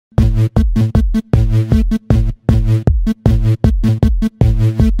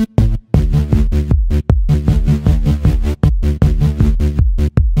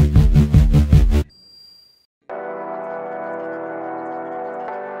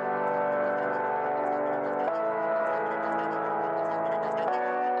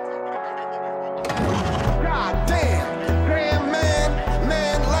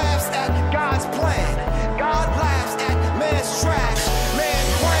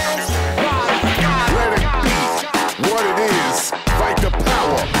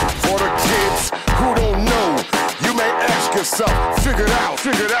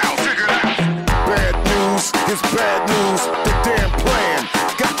figure it out. Bad news is bad news. The damn plan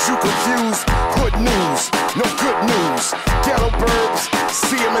got you confused. Good news, no good news. Ghetto burbs,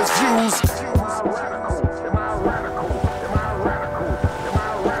 see them as views.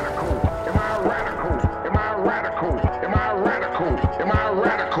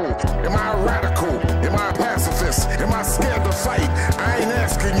 Am I scared to fight? I ain't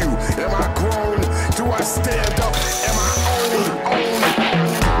asking you. Am I grown? Do I stand up? Am I owned?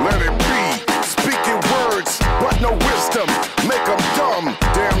 Let it be. Speaking words, but no wisdom. Make them dumb.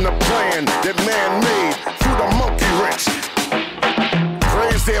 Damn the plan that man made through the monkey wrench.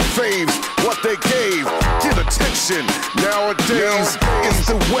 Praise their faves, what they gave. Get attention. Nowadays, it's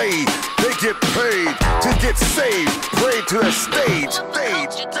the way they get paid to get saved. Pray to the stage.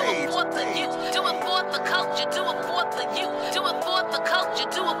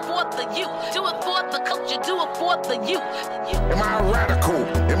 Am I radical?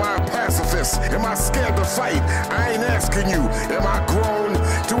 Am I a pacifist? Am I scared to fight? I ain't asking you. Am I grown?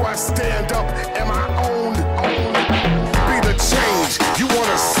 Do I stand up? Am I owned? Be the change you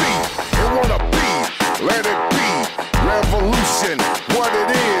wanna see and wanna be. Let it be. Revolution, what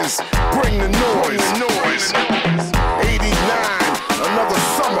it is. Bring the noise. 89, another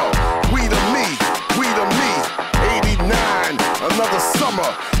summer. We the me. 89, another summer.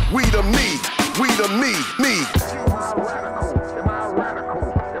 We the me. Me.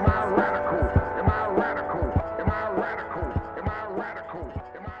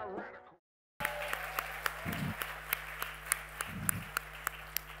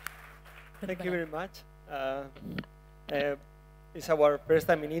 Thank you very much. It's our first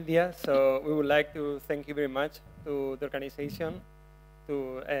time in India, so we would like to thank you very much to the organization,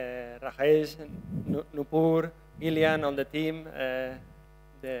 to Rajesh, Nupur, Gillian, on the team.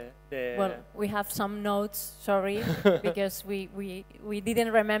 Well, we have some notes, sorry, because we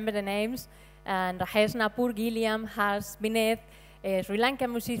didn't remember the names. And Rajesh, Nupur, Gillian, Harsh, Vineth, a Sri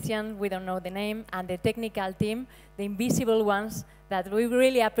Lankan musician, we don't know the name, and the technical team, the invisible ones, that we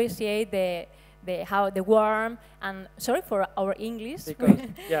really appreciate the warm, and sorry for our English. Because,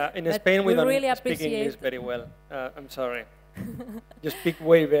 yeah, in Spain we don't really speak English very well. I'm sorry. You speak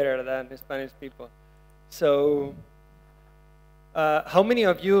way better than the Spanish people. So, how many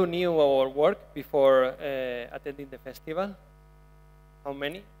of you knew our work before attending the festival? How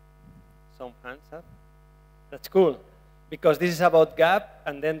many? Some hands up. That's cool. Because this is about gap,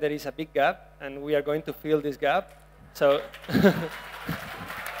 and then there is a big gap, and we are going to fill this gap. So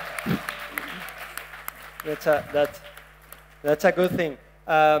that's a good thing.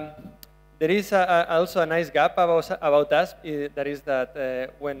 There is also a nice gap about us. That is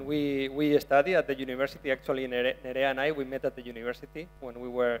that when we study at the university, actually Nerea and I, we met at the university when we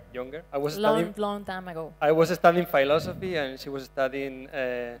were younger. I was long time ago. I was studying philosophy, and she was studying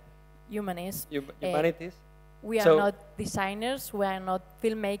humanities. We are not designers. We are not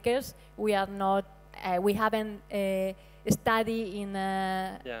filmmakers. We are not. We haven't studied in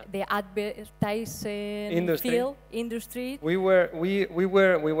the advertising field industry. We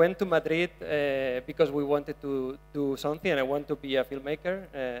went to Madrid because we wanted to do something, and I wanted to be a filmmaker.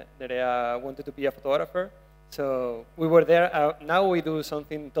 Nerea wanted to be a photographer. So we were there. Now we do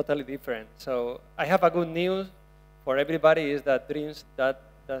something totally different. So I have a good news for everybody: is that dreams that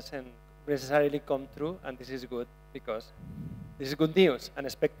doesn't necessarily come true, and this is good because this is good news.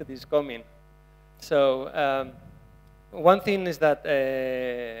 Unexpected is coming. So one thing is that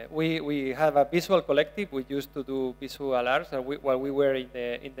we have a visual collective. We used to do visual arts while we were in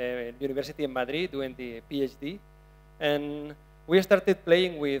the university in Madrid doing the PhD, and we started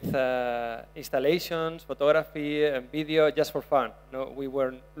playing with installations, photography, and video just for fun. No, we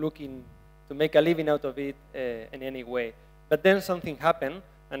weren't looking to make a living out of it in any way. But then something happened,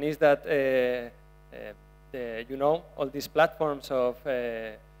 and is that all these platforms of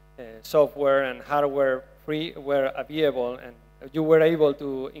software and hardware free were available, and you were able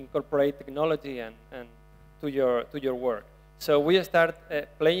to incorporate technology and to your work. So we start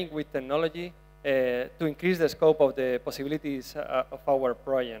playing with technology to increase the scope of the possibilities of our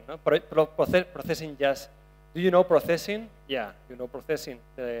project. No? Processing just. Do you know processing? Yeah, you know processing,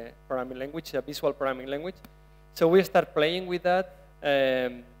 the programming language, a visual programming language. So we start playing with that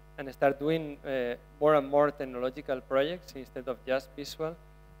and start doing more and more technological projects instead of just visual.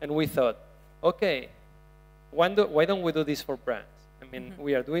 And we thought, okay, why don't we do this for brands? I mean,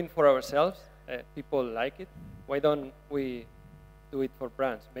 we are doing for ourselves. People like it. Why don't we do it for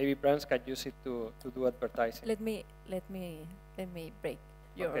brands? Maybe brands can use it to do advertising. Let me break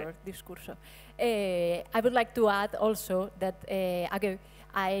your discurso. I would like to add also that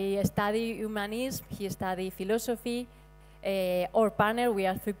I study humanism. He studied philosophy. our partner, we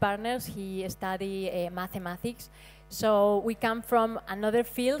are 3 partners, he studied mathematics. So we come from another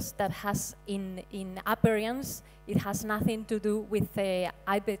fields that has, in appearance, it has nothing to do with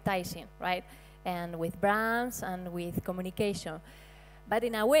advertising, right? And with brands and with communication. But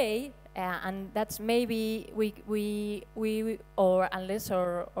in a way, and that's maybe or unless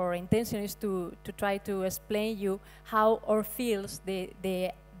our intention is to try to explain you how our fields, the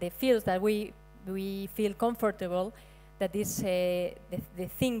fields that we feel comfortable, that is the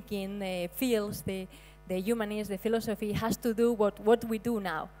thinking fields, the humanism, the philosophy has to do what we do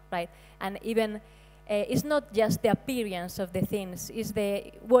now, right? And even it's not just the appearance of the things, it's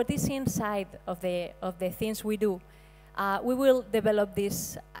what is inside of the things we do. We will develop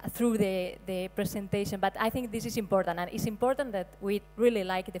this through the presentation, but I think this is important, and it's important that we really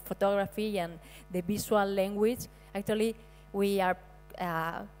like the photography and the visual language. Actually, we are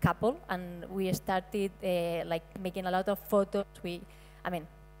a couple, and we started like making a lot of photos.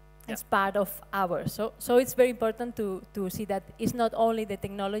 It's part of ours. So it's very important to see that it's not only the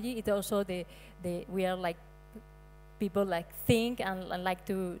technology, it's also we are like people like think and like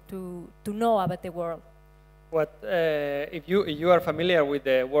to know about the world. If you are familiar with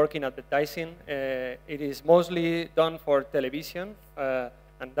the work in advertising, it is mostly done for television,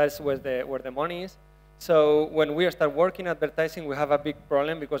 and that's where the money is. So when we start working advertising, we have a big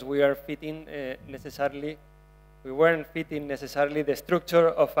problem because we are we weren't fitting necessarily the structure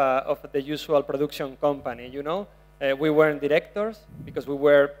of the usual production company. You know, we weren't directors because we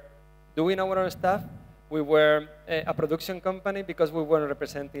were doing our own stuff. We were a production company because we weren't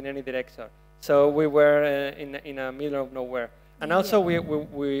representing any director. So we were in a middle of nowhere. And also,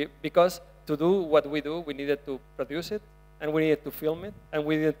 because to do what we do, we needed to produce it, and we needed to film it, and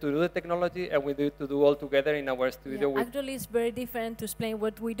we needed to do the technology, and we needed to do all together in our studio. Yeah, actually, it's very different to explain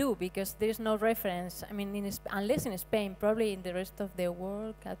what we do because there's no reference. I mean, unless in Spain, probably in the rest of the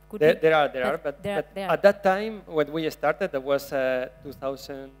world, there are. But at that time, when we started, that was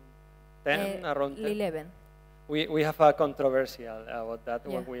 2010, around 11. We have a controversial about that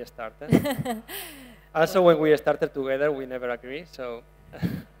when we started. Also, when we started together, we never agreed, so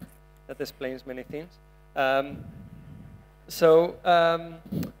that explains many things.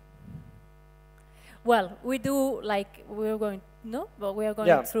 Well, we do like we are going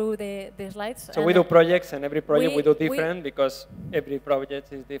through the slides. So we do projects, and every project we do different because every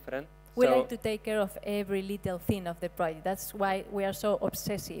project is different. We like to take care of every little thing of the project. That's why we are so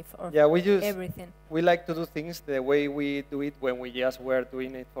obsessive of everything. We like to do things the way we do it when we just were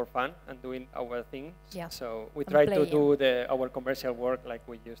doing it for fun and doing our things. Yeah. So we try to do our commercial work like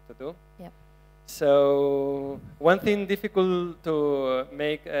we used to do. Yeah. So one thing difficult to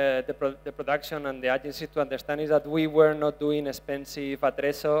make the production and the agency to understand is that we were not doing expensive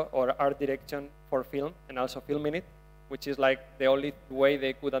addresso or art direction for film and also filming it, which is like the only way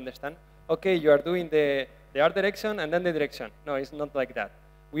they could understand. Okay, you are doing the art direction and then the direction. No, it's not like that.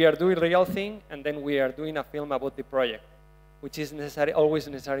 We are doing real thing, and then we are doing a film about the project, which is always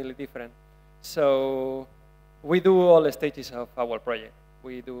necessarily different. So we do all the stages of our project.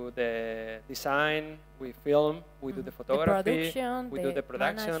 We do the design, we film, we do the photography, we do the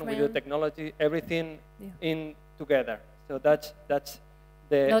production, we do technology, everything in together. So that's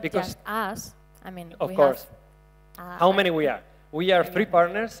the not just us. I mean, of course. How many we are? We are 3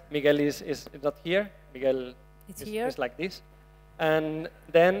 partners. Miguel is not here. Miguel is like this. And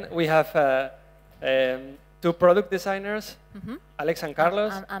then we have 2 product designers, Alex and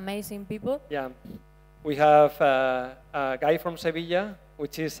Carlos. Amazing people. Yeah. We have a guy from Sevilla,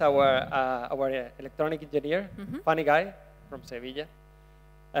 which is our electronic engineer, funny guy from Sevilla.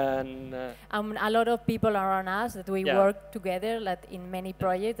 And a lot of people around us that we work together, like in many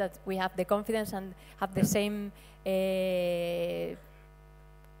projects, that we have the confidence and have the same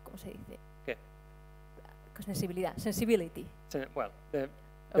 ¿cómo se dice? ¿Qué? Sensibility. Well,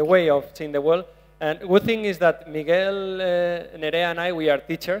 the way of seeing the world. And good thing is that Miguel, Nerea, and I, we are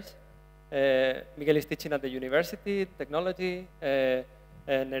teachers. Miguel is teaching at the university, technology.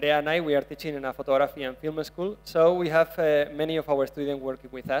 Nerea and I, we are teaching in a photography and film school. So we have many of our students working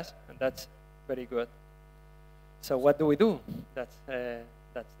with us, and that's very good. So what do we do? That's the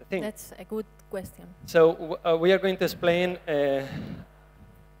thing. That's a good question. So we are going to explain.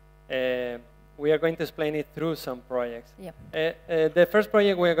 We are going to explain it through some projects. Yep. The first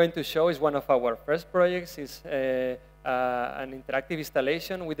project we are going to show is one of our first projects. Is an interactive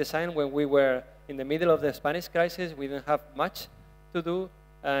installation we designed when we were in the middle of the Spanish crisis. We didn't have much to do,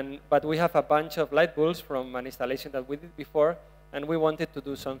 but we have a bunch of light bulbs from an installation that we did before, and we wanted to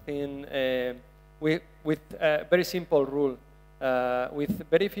do something with a very simple rule. With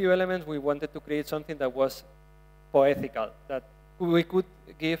very few elements, we wanted to create something that was poetical, that we could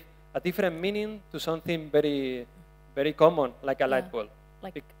give a different meaning to something very, very common, like a light bulb.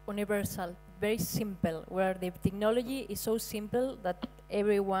 Like universal, very simple, where the technology is so simple that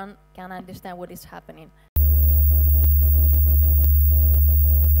everyone can understand what is happening.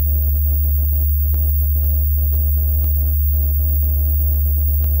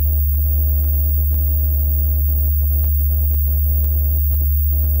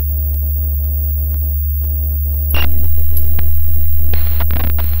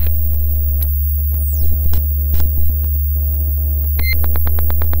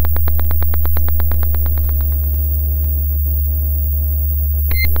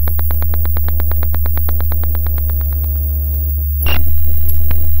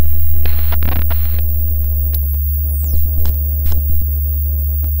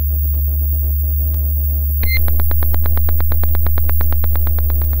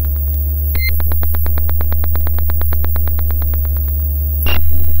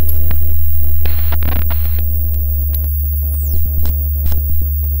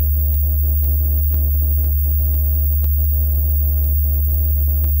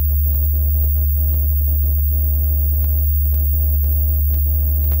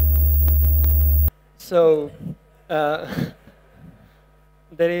 So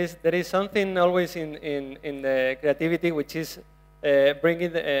there is something always in the creativity which is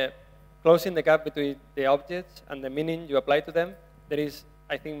bringing closing the gap between the objects and the meaning you apply to them. There is,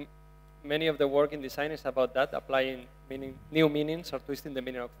 I think, many of the work in design is about that, applying new meanings or twisting the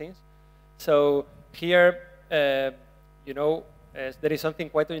meaning of things. So here, you know, there is something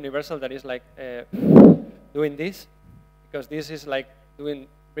quite universal that is like doing this, because this is like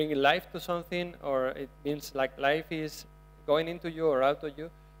bringing life to something, or it means like life is going into you or out of you.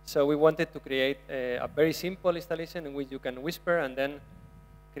 So we wanted to create a very simple installation in which you can whisper and then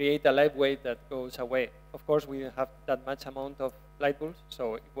create a light wave that goes away. Of course, we didn't have that much amount of light bulbs,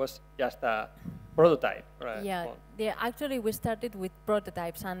 so it was just a prototype. Right? Yeah, actually we started with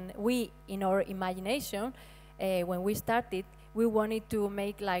prototypes, and we, in our imagination, when we started, we wanted to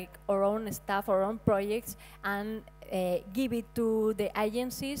make like our own stuff, our own projects, and give it to the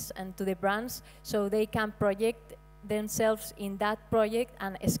agencies and to the brands so they can project themselves in that project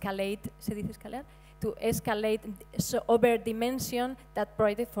and escalate, ¿se dice escalar? To escalate, so over dimension that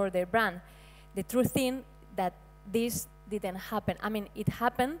project for their brand. The true thing that this didn't happen. I mean, it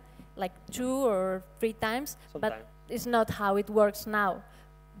happened like 2 or 3 times, Sometimes. but it's not how it works now.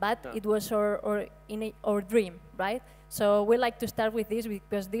 But no. It was our dream, right? So we like to start with this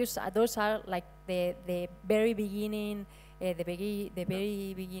because those are like the very beginning, the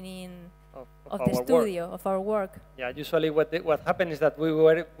very beginning of the studio, of our work. Yeah, usually what happened is that we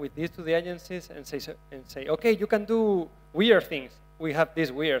work with these to the agencies and say, okay, you can do weird things. We have this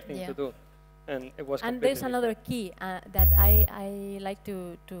weird thing to do, and it was. And there's another key that I like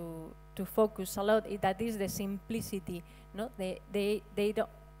to focus a lot. That is the simplicity. No, they don't.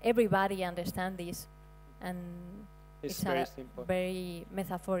 Everybody understands this, and it's very simple, very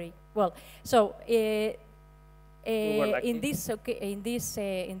metaphoric. Well, so. In this occasion, in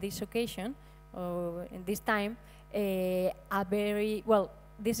this time,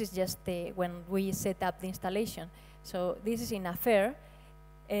 this is just when we set up the installation. So this is in a fair.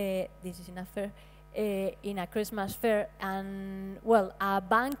 In a Christmas fair, and well, a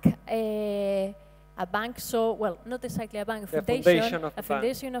bank saw, well, not exactly a bank, a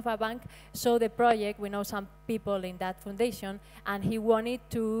foundation of a bank saw the project. We know some people in that foundation, and he wanted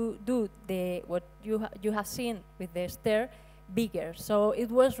to do what you have seen with the stair bigger. So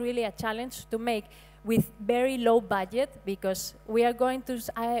it was really a challenge to make with very low budget, because we are going to,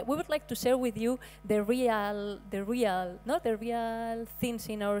 we would like to share with you the real things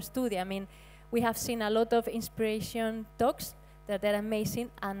in our studio. I mean, we have seen a lot of inspiration talks that are amazing,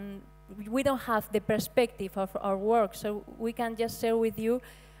 and we don't have the perspective of our work, so we can just share with you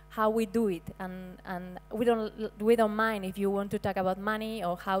how we do it, and we don't mind if you want to talk about money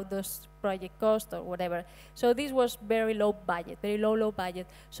or how those project cost or whatever. So this was very low budget, very low budget.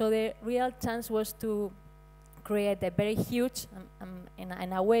 So the real chance was to create a very huge,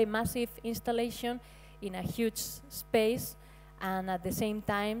 in a way, massive installation in a huge space, and at the same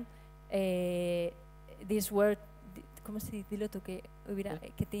time, these were. ¿Cómo se dice? Dilo tú, que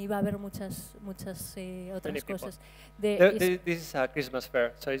te iba a haber muchas otras cosas. This is a Christmas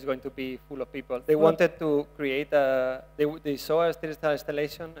fair, so it's going to be full of people. They wanted to create they saw a digital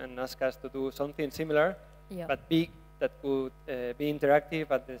installation and asked us to do something similar, but big, that could be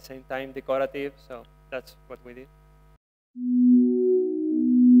interactive at the same time decorative. So that's what we did.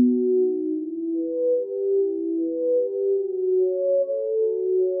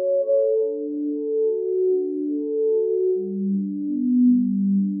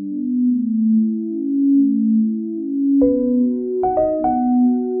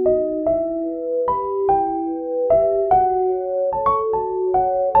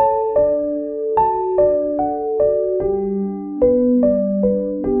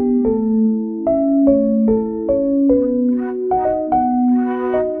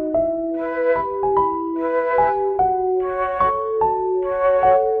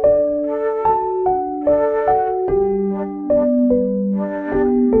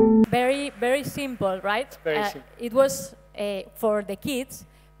 simple, right? It's very simple. It was for the kids,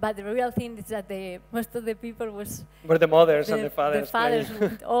 but the real thing is that most of the people were the mothers and the fathers. The fathers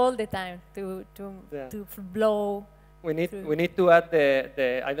all the time to blow. We need to add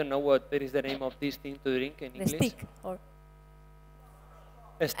the I don't know what is the name of this thing to drink in English. The stick or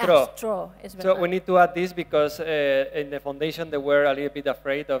straw. Straw. So we need to add this because in the foundation they were a little bit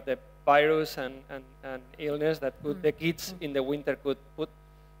afraid of the virus and illness that the kids in the winter could put.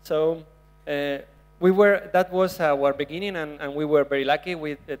 So that was our beginning, and we were very lucky.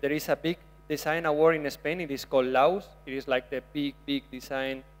 There is a big design award in Spain. It is called Laus. It is like the big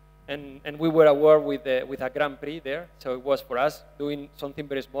design, and we were awarded with a Grand Prix there. So it was for us doing something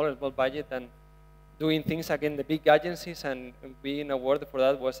very small, a small budget, and doing things against the big agencies, and being awarded for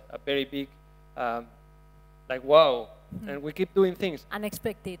that was a very big, like wow. And we keep doing things.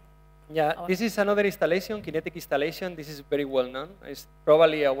 Unexpected. Yeah, this is another installation, kinetic installation. This is very well known. It's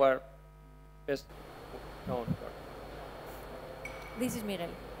probably our best known. This is Miguel.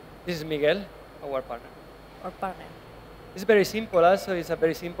 This is Miguel, our partner. Our partner. It's very simple also. It's a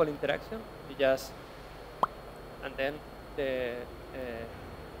very simple interaction. You just, and then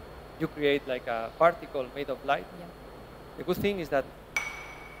you create like a particle made of light. Yeah. The good thing is that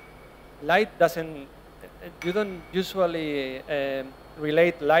light doesn't, you don't usually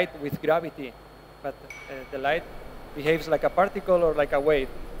relate light with gravity, but the light behaves like a particle or like a wave.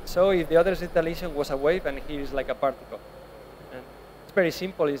 So if the other installation was a wave, and here is like a particle. And it's very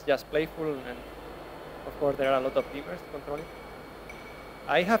simple, it's just playful, and of course there are a lot of dimmers to control it.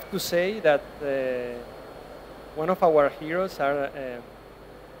 I have to say that one of our heroes are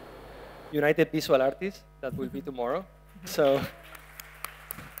United Visual Artists, that will be tomorrow. So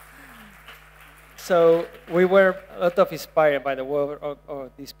we were a lot of inspired by the work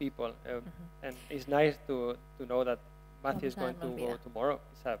of these people, and it's nice to know that Matthew is going to go tomorrow.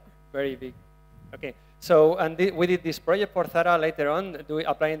 It's a very big. Okay, so we did this project for Zara later on,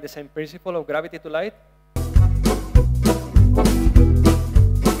 applying the same principle of gravity to light.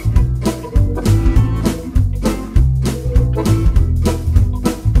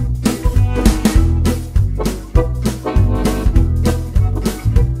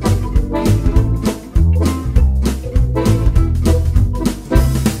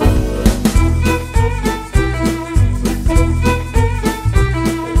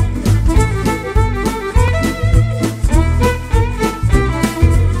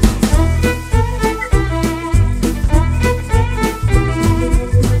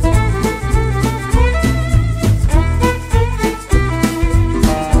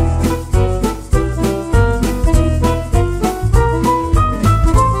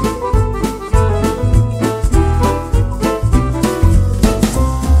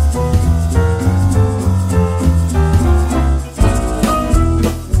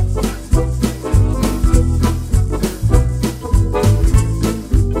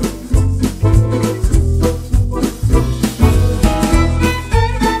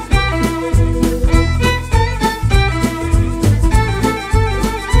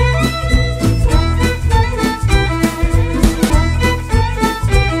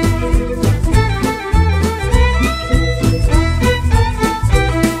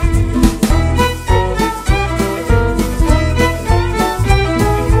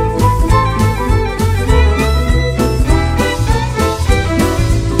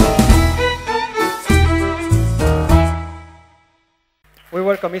 We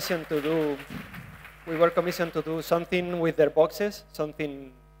were commissioned to do something with their boxes,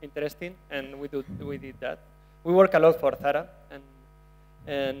 something interesting, and we did that. We work a lot for Zara,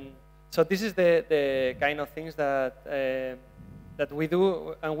 and so this is the kind of things that that we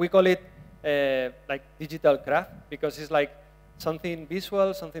do, and we call it like digital craft, because it's like something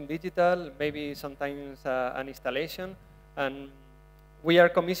visual, something digital, maybe sometimes an installation, and we are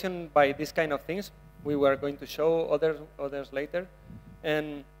commissioned by these kind of things. We were going to show others later.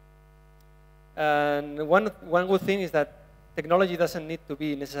 And one good thing is that technology doesn't need to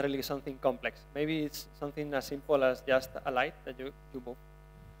be necessarily something complex. Maybe it's something as simple as just a light that you move.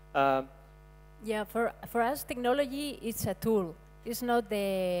 Yeah, for us, technology is a tool. It's not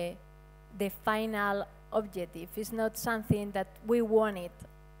the final objective. It's not something that we wanted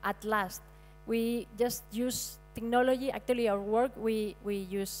at last. We just use technology. Actually, our work, we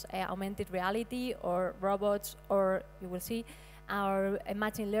use augmented reality or robots, or you will see, our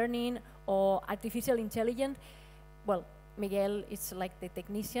machine learning or artificial intelligence. Well, Miguel is like the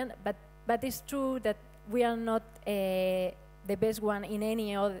technician, but it's true that we are not the best one in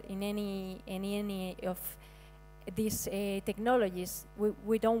any of these technologies.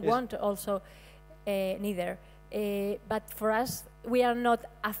 We don't want also neither. But for us, we are not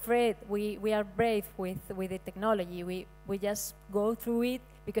afraid. We are brave with the technology. We just go through it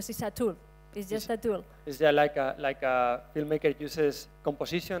because it's a tool. It's just a tool. It's just like a filmmaker uses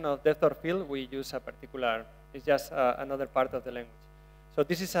composition of depth of field. We use a particular. It's just another part of the language. So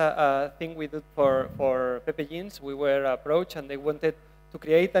this is a thing we did for Pepe Jeans. We were approached and they wanted to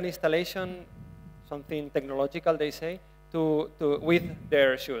create an installation, something technological, they say, with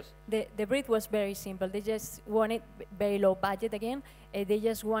their shoes. The brief was very simple. They just wanted very low budget again. They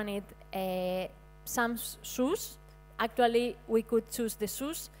just wanted some shoes. Actually, we could choose the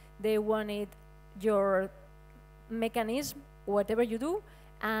shoes. They wanted your mechanism, whatever you do,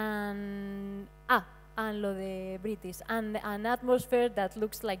 and lo de British, and an atmosphere that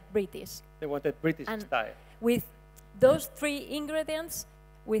looks like British. They wanted British style. With those 3 ingredients,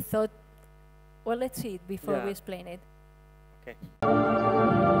 we thought, well, let's see it before we explain it. Okay.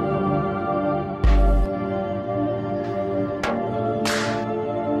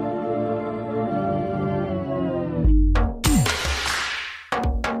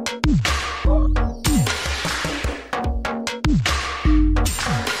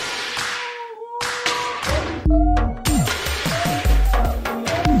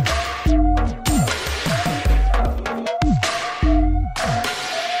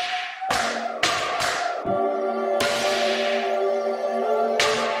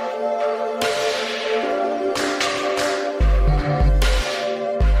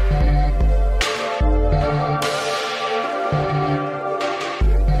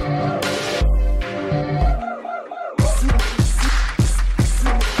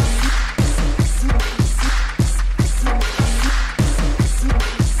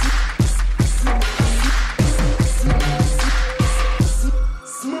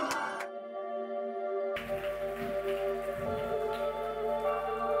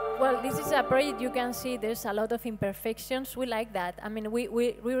 You can see there's a lot of imperfections. We like that. I mean, we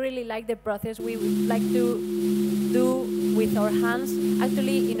really like the process. We would like to do with our hands.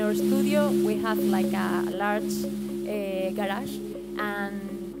 Actually, in our studio, we have like a large garage,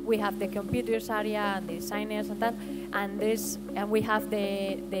 and we have the computers area and the designers and that. And we have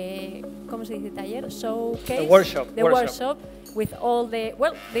the ¿cómo se dice taller? Showcase. The workshop. The workshop with all the.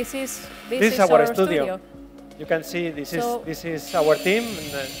 Well, this is our studio. You can see this is our team.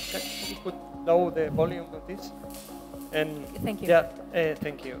 And, you could lower the volume of this. And thank you. Yeah,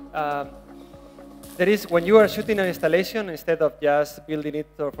 thank you. There is, when you are shooting an installation, instead of just building it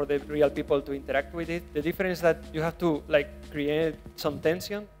for the real people to interact with it, the difference is that you have to create some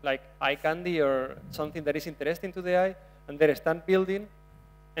tension, like eye candy or something that is interesting to the eye, and then start building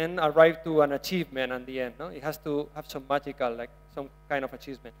and arrive to an achievement at the end. No? It has to have some magical, some kind of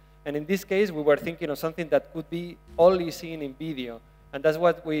achievement. And in this case, we were thinking of something that could be only seen in video. And that's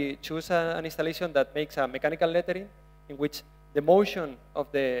what we choose an installation that makes a mechanical lettering in which the motion of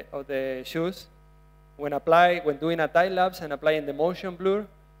the shoes, when doing a time lapse and applying the motion blur,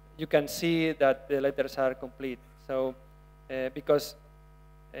 you can see that the letters are complete. So, because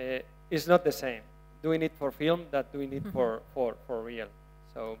it's not the same doing it for film that doing it for real.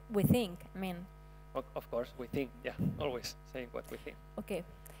 So we think. I mean, of course, we think. Yeah, always saying what we think. Okay.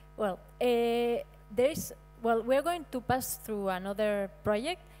 Well, we're going to pass through another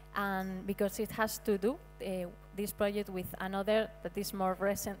project, and because it has to do this project with another that is more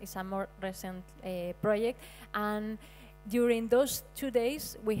recent, is a more recent project, and during those 2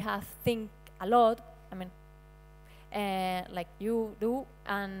 days we have think a lot. I mean, like you do,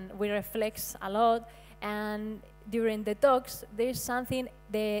 and we reflect a lot. And during the talks, there's something.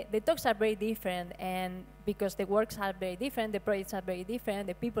 The talks are very different, and because the works are very different, the projects are very different,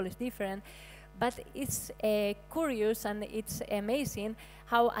 the people is different. But it's curious and it's amazing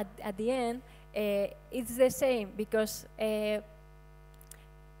how at the end it's the same, because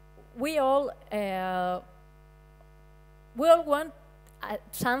we all want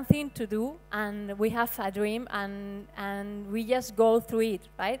something to do, and we have a dream, and we just go through it,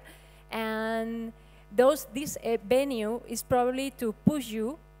 right? And this venue is probably to push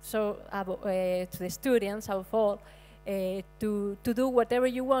you, so to the students above all, to do whatever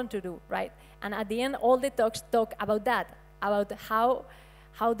you want to do, right? And at the end, all the talks talk about that, about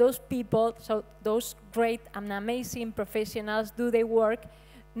how those people, so those great and amazing professionals do their work,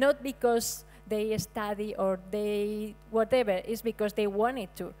 not because they study or they whatever, it's because they wanted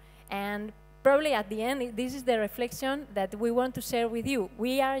to. And probably at the end, this is the reflection that we want to share with you.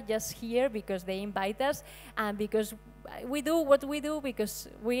 We are just here because they invite us, and because we do what we do because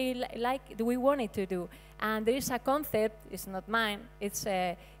we wanted to do. And there is a concept, it's not mine, it's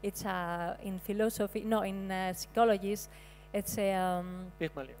in philosophy, no, in psychology, it's a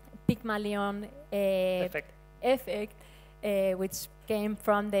Pygmalion effect, which came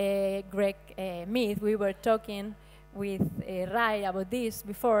from the Greek myth. We were talking with Rai about this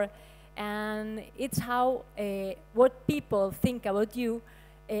before, and it's how what people think about you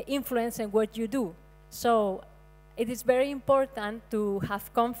influence what you do. So it is very important to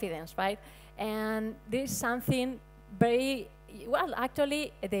have confidence, right? And this is something very well.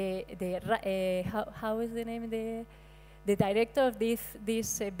 Actually, how is the name? The director of this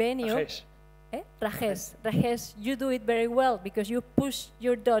venue, Rajesh. Rajesh, you do it very well because you push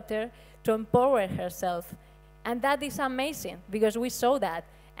your daughter to empower herself, and that is amazing because we saw that,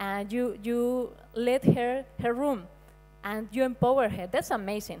 and you let her room, and you empower her. That's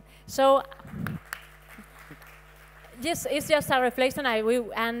amazing. So. Yes, it's just a reflection,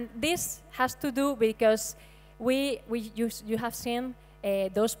 and this has to do because you have seen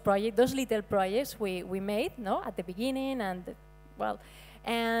those projects, those little projects we made, no, at the beginning, and well,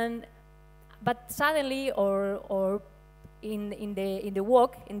 but suddenly or in the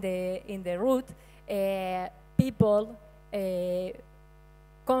walk in the route, people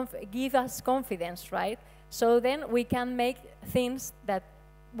give us confidence, right? So then we can make things that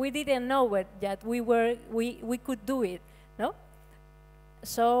we didn't know that we could do it, no?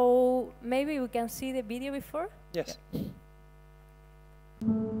 So maybe we can see the video before? Yes. Yeah.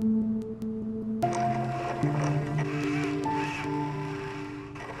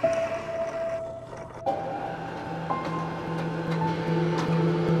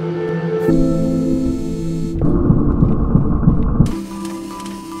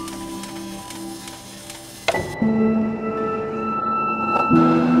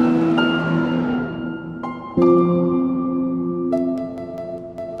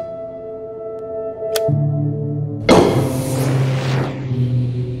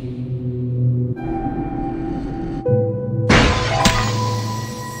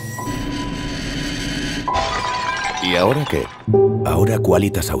 ¿Y ahora qué? Ahora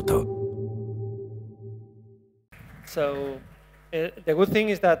Qualitas Auto. So the good thing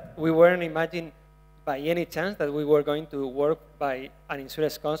is that we weren't imagining by any chance that we were going to work by an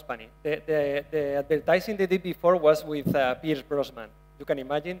insurance company. The advertising they did before was with Pierce Brosnan. You can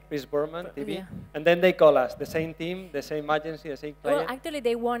imagine, Pierce Brosnan, TV. Yeah. And then they call us, the same team, the same agency, the same client. Well, actually,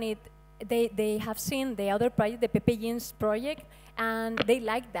 they wanted. They have seen the other project, the Pepe Jeans project, and they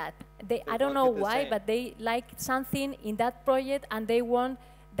like that. I don't know why, but they like something in that project, and they want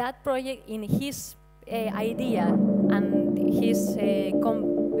that project in his idea and his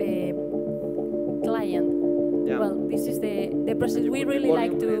client. Yeah. Well, this is the process. We really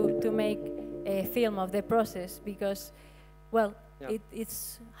like to make a film of the process because, well, yeah.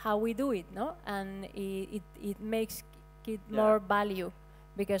 it's how we do it, no? And it makes it more value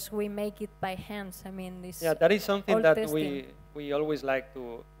because we make it by hands. I mean, this. Yeah, that is something that testing. we always like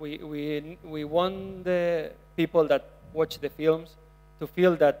to. We want the people that watch the films to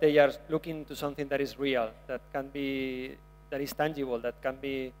feel that they are looking to something that is real, that is tangible, that can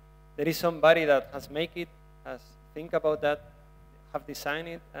be. There is somebody that has made it, has think about that, have designed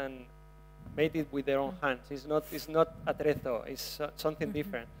it, and made it with their own hands. It's not atrezo. It's something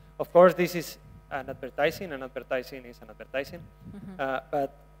different. Of course, this is an advertising. An advertising is an advertising,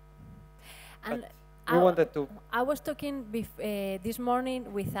 but we wanted to. I was talking this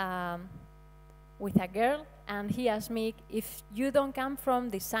morning with a girl, and he asked me, if you don't come from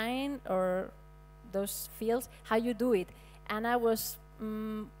design or those fields, how you do it? And I was,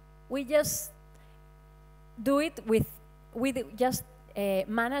 we just do it we just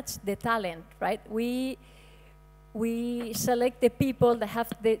manage the talent, right? We select the people that have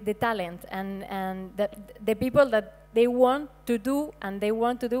the talent and the people that they want to do, and they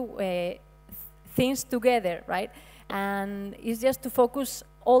want to do things together, right? And it's just to focus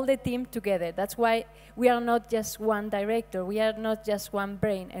all the team together. That's why we are not just one director. We are not just one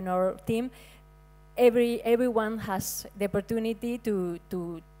brain in our team. Everyone has the opportunity to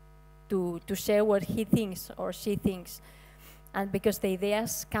share what he thinks or she thinks, and because the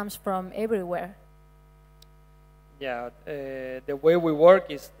ideas comes from everywhere. Yeah, the way we work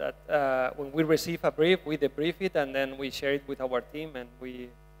is that when we receive a brief, we debrief it, and then we share it with our team, and we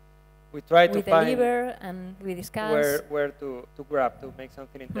try to find deliver and we discuss where to grab to make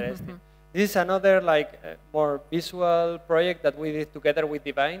something interesting. This is another more visual project that we did together with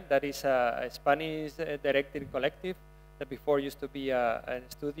Divine. That is a Spanish directing collective that before used to be a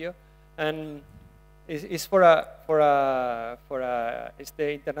studio, and it's it's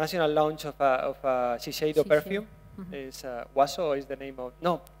the international launch of a Shiseido perfume. It's Waso is the name of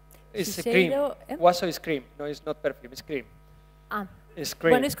it's Shiseido, cream. Waso is cream. No, it's not perfume. It's cream. It's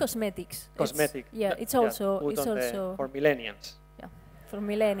cream. Well, it's cosmetics. Cosmetic. It's also for millennials. for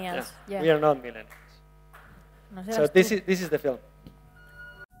millennials. Yeah. We are not millennials. No So serás this tú. is the film.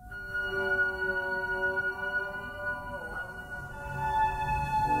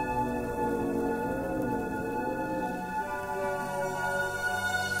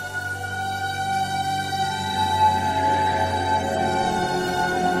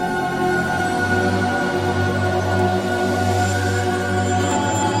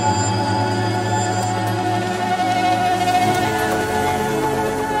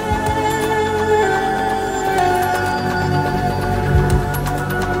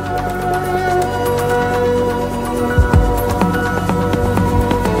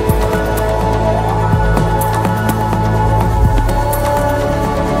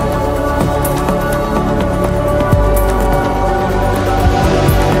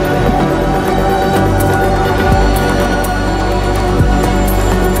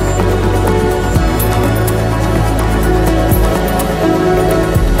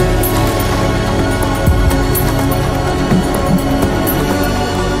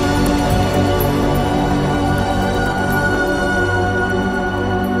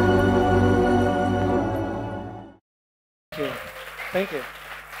 Thank you.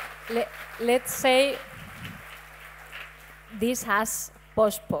 Let's say this has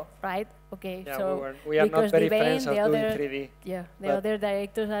post-po, right? Okay, Yeah, so we are not because very Devane, friends of the doing other, 3D. yeah, the but- other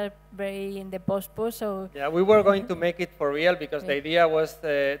directors are very in the post-po, so Yeah, we were going to make it for real because the Yeah. idea was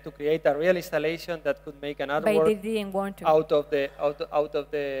to create a real installation that could make an but they artwork didn't want to. out of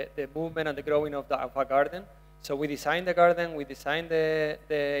the movement and the growing of a garden. So we designed the garden, we designed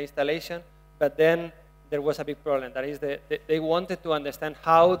the installation, but then there was a big problem. That is, they wanted to understand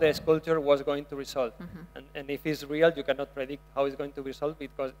how the sculpture was going to resolve. And if it's real, you cannot predict how it's going to resolve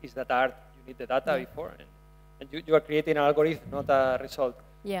because it's that art. You need the data before, and you are creating an algorithm, not a result.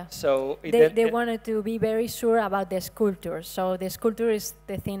 Yeah. So They wanted to be very sure about the sculpture. So the sculpture is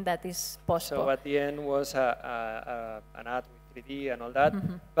the thing that is possible. So at the end was an ad with 3D and all that.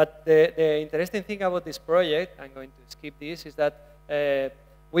 But the interesting thing about this project, I'm going to skip this, is that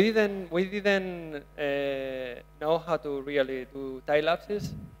we didn't know how to really do time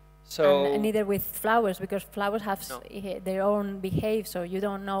lapses. So and neither with flowers, because flowers have No. their own behave, so you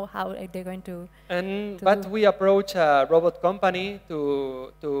don't know how they're going to. But we approach a robot company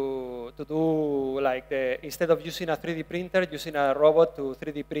to do like instead of using a 3D printer, using a robot to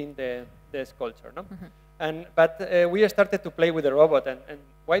 3D print the sculpture, no? But we started to play with the robot, and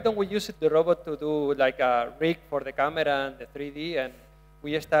why don't we use the robot to do like a rig for the camera and the 3D, and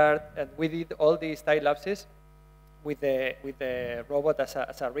we did all these time lapses with the robot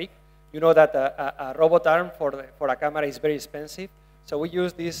as a rig. You know that a robot arm for a camera is very expensive. So we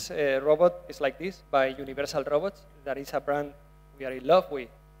use this robot, it's like this, by Universal Robots. That is a brand we are in love with.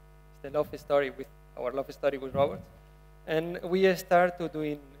 It's our love story with robots. And we start to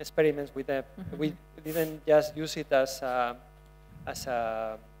doing experiments with them. We didn't just use it as a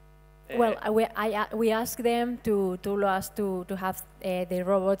Well, we asked them to us to have the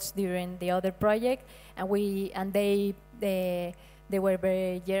robots during the other project, and they were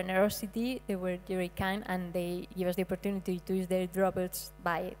very generosity. They were very kind, and they give us the opportunity to use their robots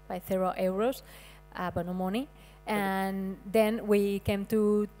by €0, but no money. And then we came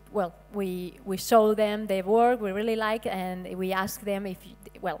to, well, we showed them the work we really like, and we asked them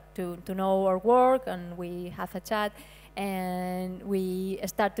to know our work, and we have a chat, and we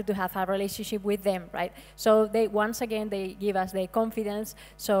started to have a relationship with them, right? So once again they give us the confidence,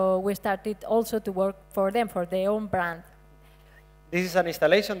 so we started also to work for them, for their own brand. This is an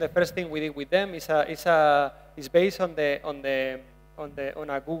installation. The first thing we did with them is based on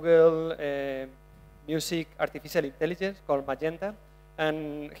a Google Music artificial intelligence called Magenta,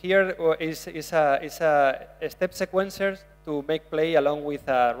 and here is a step sequencers to make play along with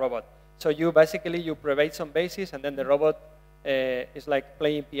a robot. So you provide some bases, and then the robot is like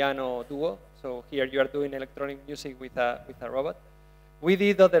playing piano duo. So here you are doing electronic music with a robot. We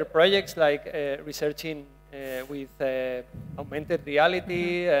did other projects like researching with augmented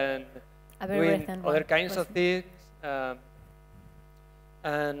reality and doing other kinds of things,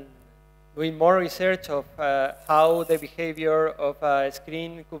 and doing more research of how the behavior of a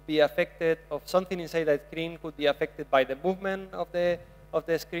screen could be affected, of something inside that screen could be affected by the movement of the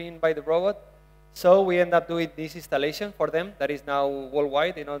screen by the robot. So we end up doing this installation for them that is now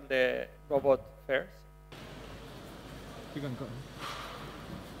worldwide in all the robot fairs. You can go.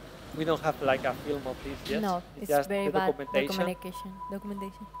 We don't have like a film of this yet. No, it's just very the bad documentation.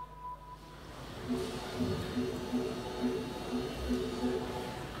 documentation.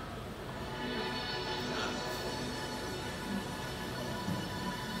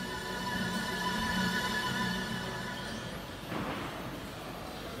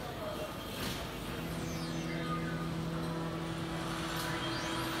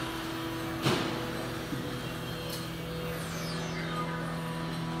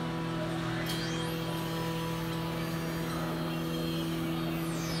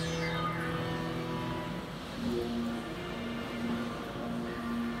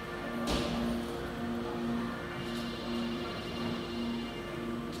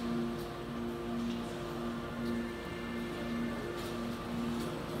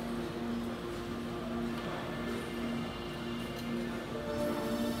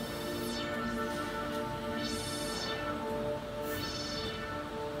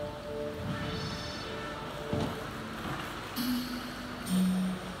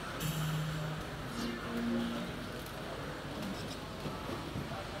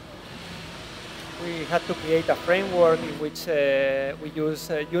 had to create a framework in which we use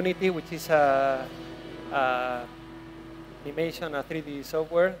Unity, which is a animation, a 3D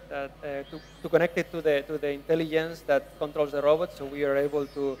software that to connect it to the intelligence that controls the robot. So we are able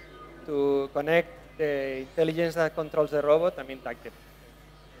to connect the intelligence that controls the robot. I mean, like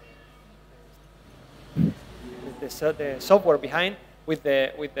the software behind with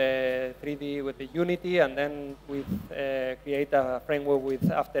the 3D, with the Unity, and then we create a framework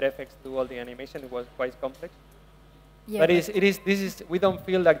with After Effects to do all the animation. It was quite complex. Yeah, but we don't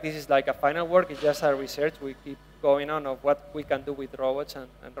feel like this is like a final work. It's just a research. We keep going on of what we can do with robots and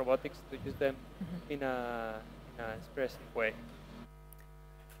robotics to use them in a expressive way.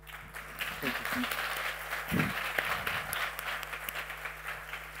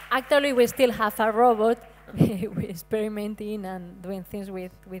 Actually, we still have a robot. We're experimenting and doing things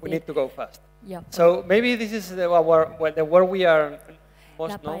with we it. need to go fast. Yeah. So maybe this is the word we are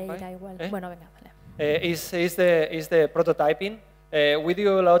most known by. Bueno, venga, vale. Is the prototyping. We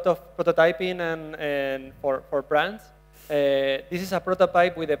do a lot of prototyping and for brands. This is a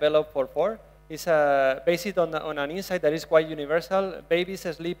prototype we developed for Ford. It's based on an insight that is quite universal. Babies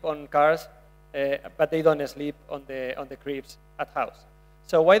sleep on cars, but they don't sleep on the cribs at house.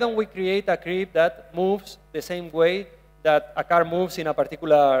 So why don't we create a crib that moves the same way that a car moves in a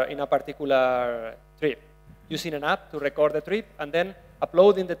particular trip, using an app to record the trip and then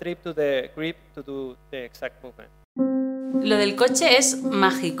uploading the trip to the crib to do the exact movement. Lo del coche es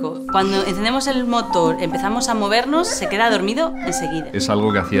mágico. Cuando encendemos el motor, empezamos a movernos, se queda dormido enseguida. Es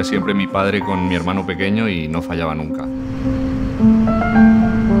algo que hacía siempre mi padre con mi hermano pequeño y no fallaba nunca.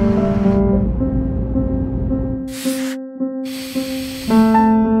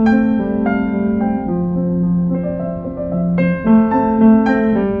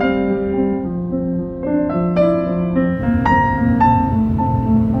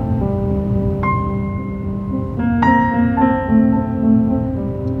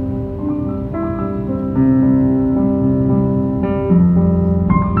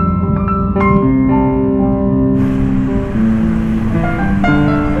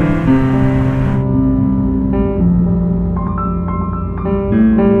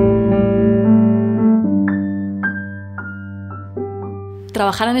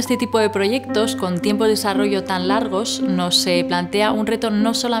 Trabajar en este tipo de proyectos con tiempos de desarrollo tan largos nos plantea un reto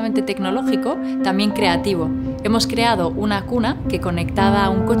no solamente tecnológico, también creativo. Hemos creado una cuna que, conectada a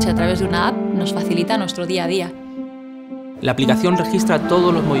un coche a través de una app, nos facilita nuestro día a día. La aplicación registra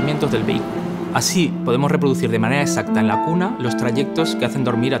todos los movimientos del vehículo. Así podemos reproducir de manera exacta en la cuna los trayectos que hacen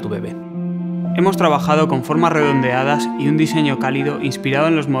dormir a tu bebé. Hemos trabajado con formas redondeadas y un diseño cálido inspirado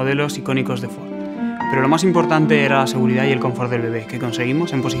en los modelos icónicos de Ford. Pero lo más importante era la seguridad y el confort del bebé, que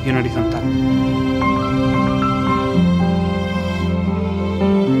conseguimos en posición horizontal.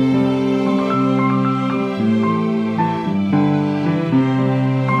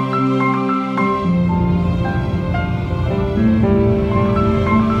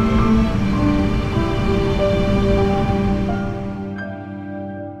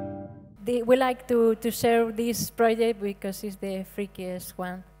 We like to share this project because it's the freakiest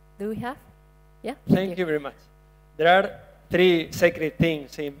one. Do we have? Yeah. Thank you very much. There are 3 sacred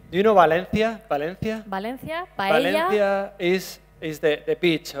things. Do you know Valencia? Valencia? Valencia, paella. Valencia is the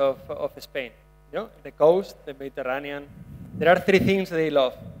beach of Spain. You know, the coast, the Mediterranean. There are 3 things they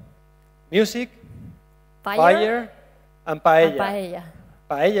love: music, fire, and paella. Paella.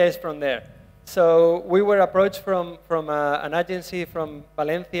 Paella is from there. So we were approached from an agency from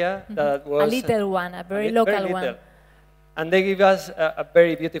Valencia that was a little one, a very local one. And they give us a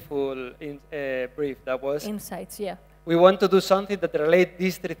very beautiful brief that was insights. Yeah. We want to do something that relates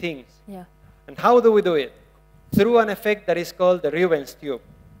these 3 things. Yeah. And how do we do it? Through an effect that is called the Rubens tube.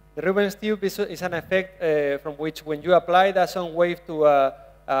 The Rubens tube is an effect from which, when you apply the sound wave to a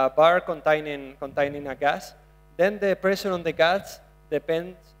bar containing a gas, then the pressure on the gas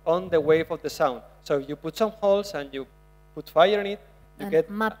depends on the wave of the sound. So you put some holes and you put fire in it, you and get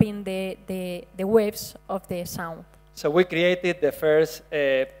mapping the waves of the sound. So we created the first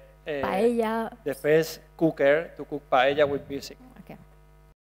paella. The first cooker to cook paella with music. Okay.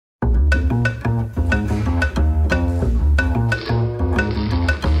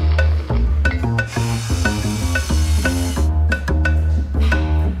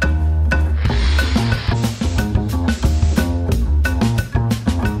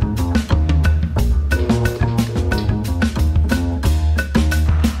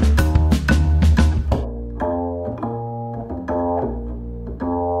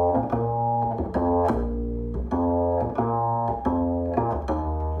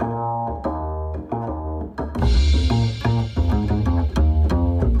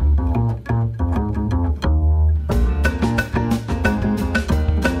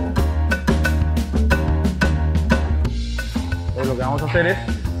 vamos a hacer es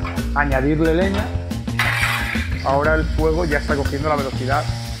añadirle leña. Ahora el fuego ya está cogiendo la velocidad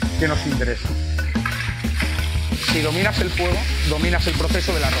que nos interesa. Si dominas el fuego, dominas el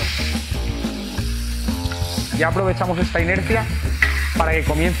proceso del arroz. Ya aprovechamos esta inercia para que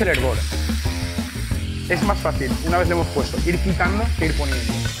comience el hervor. Es más fácil, una vez le hemos puesto, ir quitando que ir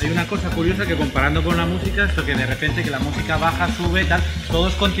poniendo. Hay una cosa curiosa que comparando con la música, esto que de repente que la música baja, sube, tal, todo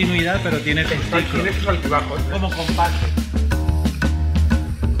es continuidad, pero tiene sus ciclos. Tiene sus altibajos. Como compás.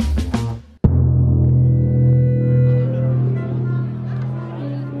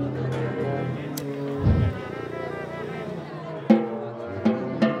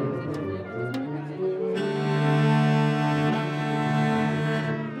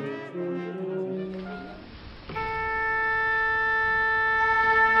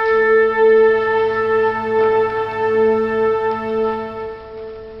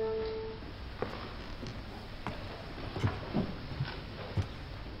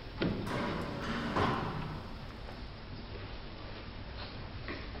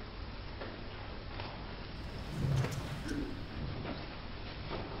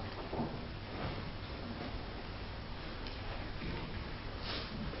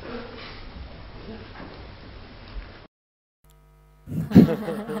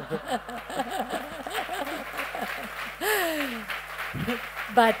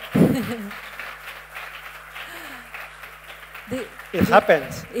 But it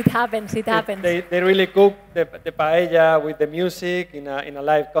happens. It happens. It happens. They really cook the paella with the music in a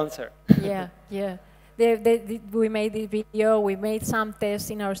live concert. Yeah, yeah. We made the video. We made some tests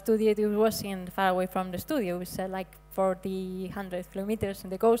in our studio. It wasn't far away from the studio. It was like 100 kilometers in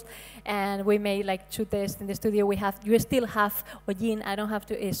the coast, and we made like 2 tests in the studio. You still have hollín. I don't have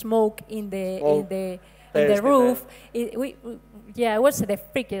to smoke in the roof. It was the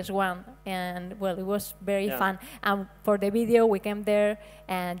freakiest one, and well, it was very fun. And for the video, we came there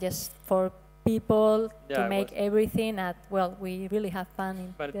and just for people to make everything. And well, we really have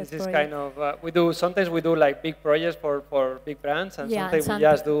fun. But this is kind of sometimes we do like big projects for big brands, and sometimes we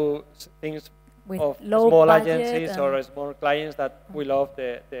just do things with of low small budget agencies or small clients that we love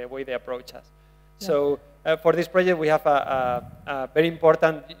the way they approach us. So for this project, we have a very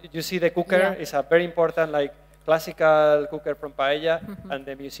important. You see, the cooker is a very important like classical cooker from paella, and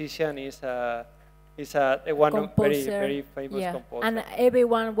the musician is a one very famous composer. And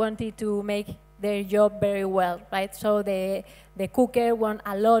everyone wanted to make their job very well, right? So the cooker want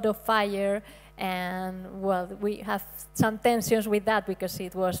a lot of fire, and well, we have some tensions with that because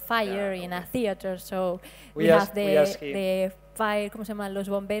it was fire in a theater. So we have the fire, ¿cómo se llaman los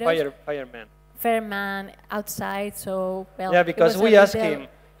bomberos? Fireman outside. So well, because we asked him,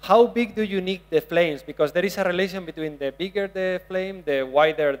 how big do you need the flames? Because there is a relation between the bigger the flame, the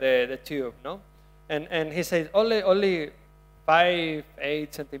wider the tube, no? And he said only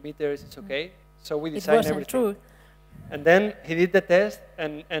 5-8 centimeters is okay. So we designed everything. It wasn't true. And then he did the test,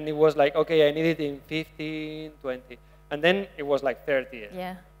 and it was like, okay, I need it in 15, 20. And then it was like 30.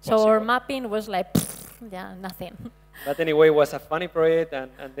 Yeah. So our mapping was like, nothing. But anyway, it was a funny project,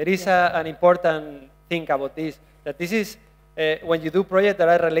 and there is an important thing about this, that this is, when you do projects that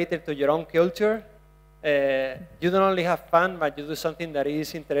are related to your own culture, you don't only have fun, but you do something that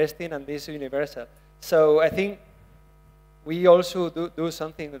is interesting and is universal. So I think we also do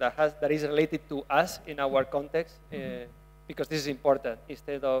something that is related to us in our context, because this is important,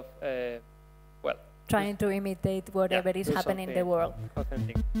 instead of, trying to imitate whatever is happening in the world.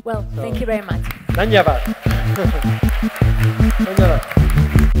 Authentic. Well, thank you very much. Dhanyavad. Dhanyavad.